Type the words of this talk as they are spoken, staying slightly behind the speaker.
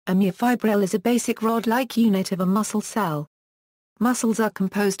A myofibril is a basic rod-like unit of a muscle cell. Muscles are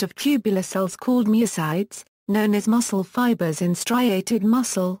composed of tubular cells called myocytes, known as muscle fibers in striated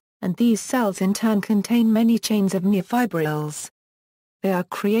muscle, and these cells in turn contain many chains of myofibrils. They are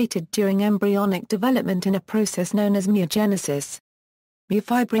created during embryonic development in a process known as myogenesis.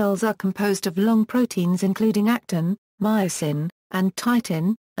 Myofibrils are composed of long proteins including actin, myosin, and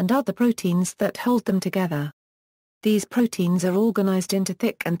titin, and other proteins that hold them together. These proteins are organized into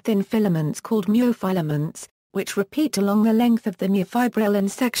thick and thin filaments called myofilaments, which repeat along the length of the myofibril in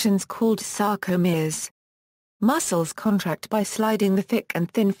sections called sarcomeres. Muscles contract by sliding the thick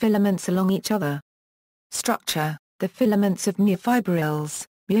and thin filaments along each other. Structure: the filaments of myofibrils,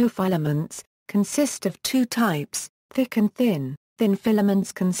 myofilaments, consist of two types, thick and thin. Thin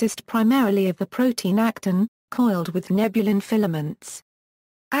filaments consist primarily of the protein actin, coiled with nebulin filaments.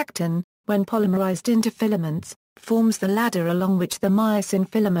 Actin, when polymerized into filaments, forms the ladder along which the myosin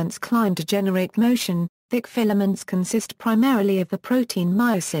filaments climb to generate motion. Thick filaments consist primarily of the protein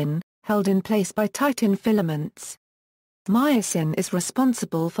myosin, held in place by titin filaments. Myosin is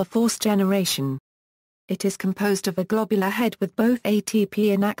responsible for force generation. It is composed of a globular head with both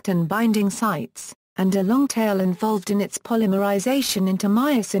ATP and actin binding sites, and a long tail involved in its polymerization into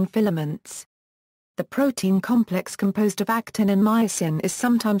myosin filaments. The protein complex composed of actin and myosin is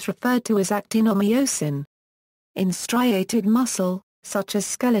sometimes referred to as actin or myosin. In striated muscle, such as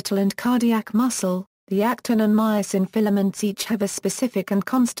skeletal and cardiac muscle, the actin and myosin filaments each have a specific and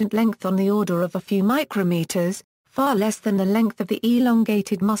constant length on the order of a few micrometers, far less than the length of the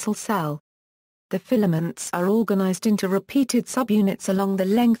elongated muscle cell. The filaments are organized into repeated subunits along the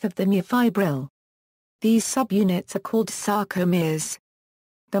length of the myofibril. These subunits are called sarcomeres.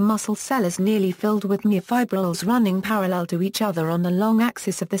 The muscle cell is nearly filled with myofibrils running parallel to each other on the long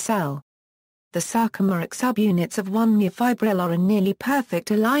axis of the cell. The sarcomeric subunits of one myofibril are in nearly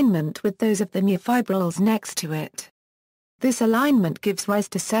perfect alignment with those of the myofibrils next to it. This alignment gives rise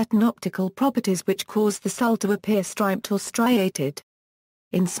to certain optical properties which cause the cell to appear striped or striated.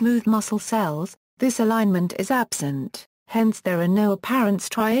 In smooth muscle cells, this alignment is absent, hence there are no apparent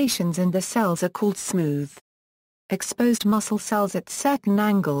striations and the cells are called smooth. Exposed muscle cells at certain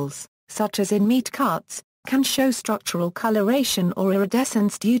angles, such as in meat cuts, can show structural coloration or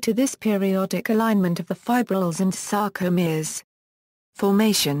iridescence due to this periodic alignment of the fibrils and sarcomeres.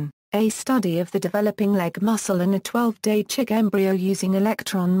 Formation: a study of the developing leg muscle in a 12-day chick embryo using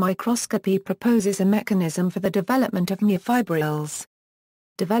electron microscopy proposes a mechanism for the development of myofibrils.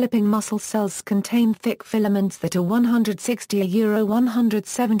 Developing muscle cells contain thick filaments that are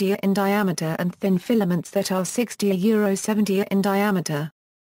 160–170 in diameter and thin filaments that are 60–70 in diameter.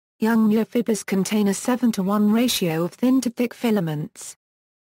 Young myofibrils contain a 7:1 ratio of thin to thick filaments.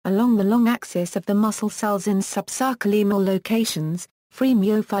 Along the long axis of the muscle cells in subsarcolemal locations, free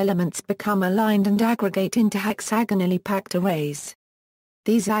myofilaments become aligned and aggregate into hexagonally packed arrays.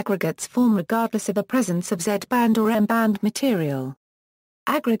 These aggregates form regardless of the presence of Z-band or M-band material.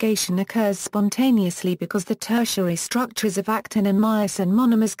 Aggregation occurs spontaneously because the tertiary structures of actin and myosin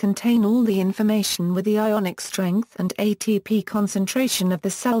monomers contain all the information with the ionic strength and ATP concentration of the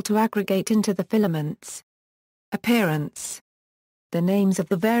cell to aggregate into the filaments. Appearance: the names of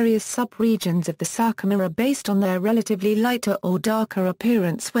the various subregions of the sarcomere are based on their relatively lighter or darker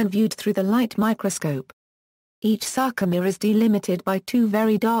appearance when viewed through the light microscope. Each sarcomere is delimited by two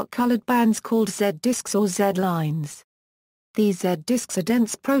very dark-colored bands called Z-discs or Z-lines. These Z-discs are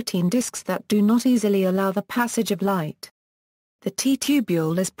dense protein discs that do not easily allow the passage of light. The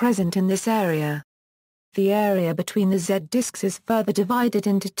T-tubule is present in this area. The area between the Z-discs is further divided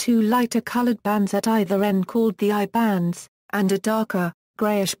into two lighter-colored bands at either end called the I-bands, and a darker,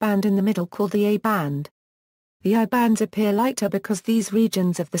 grayish band in the middle called the A-band. The I-bands appear lighter because these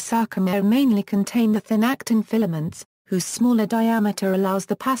regions of the sarcomere mainly contain the thin actin filaments, whose smaller diameter allows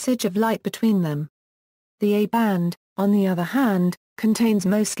the passage of light between them. The A-band, on the other hand, contains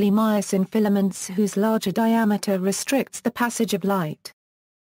mostly myosin filaments whose larger diameter restricts the passage of light.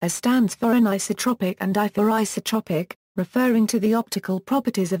 A stands for anisotropic and I for isotropic, referring to the optical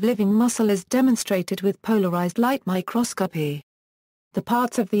properties of living muscle as demonstrated with polarized light microscopy. The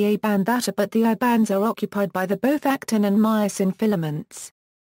parts of the A-band that are but the I-bands are occupied by the both actin and myosin filaments.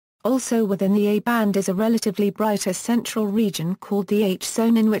 Also within the A-band is a relatively brighter central region called the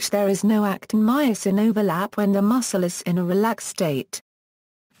H-zone in which there is no actin-myosin overlap when the muscle is in a relaxed state.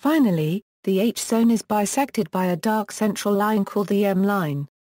 Finally, the H-zone is bisected by a dark central line called the M-line.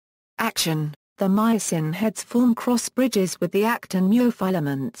 Action: the myosin heads form cross bridges with the actin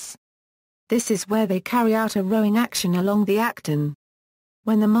myofilaments. This is where they carry out a rowing action along the actin.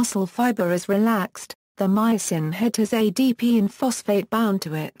 When the muscle fiber is relaxed, The myosin head has ADP and phosphate bound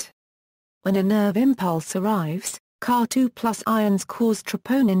to it. When a nerve impulse arrives, Ca2+ ions cause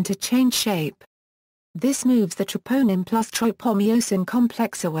troponin to change shape. This moves the troponin plus tropomyosin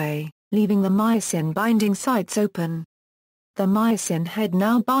complex away, leaving the myosin binding sites open. The myosin head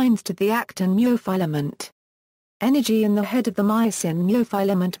now binds to the actin myofilament. Energy in the head of the myosin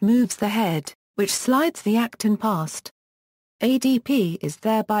myofilament moves the head, which slides the actin past. ADP is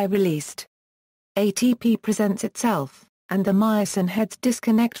thereby released. ATP presents itself, and the myosin heads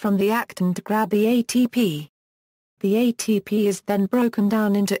disconnect from the actin to grab the ATP. The ATP is then broken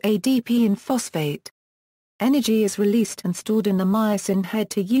down into ADP and phosphate. Energy is released and stored in the myosin head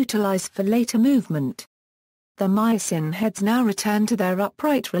to utilize for later movement. The myosin heads now return to their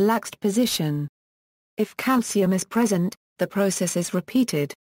upright relaxed position. If calcium is present, the process is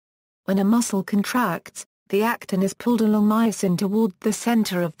repeated. When a muscle contracts, the actin is pulled along myosin toward the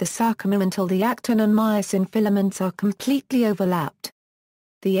center of the sarcomere until the actin and myosin filaments are completely overlapped.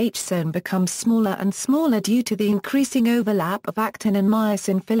 The H-zone becomes smaller and smaller due to the increasing overlap of actin and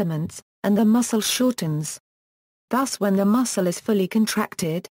myosin filaments, and the muscle shortens. Thus when the muscle is fully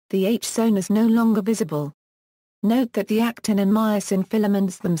contracted, the H-zone is no longer visible. Note that the actin and myosin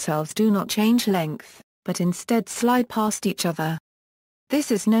filaments themselves do not change length, but instead slide past each other. This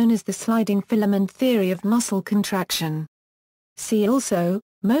is known as the sliding filament theory of muscle contraction. See also,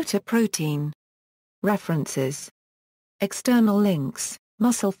 motor protein. References. External links,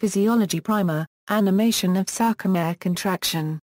 Muscle Physiology Primer, Animation of Sarcomere Contraction.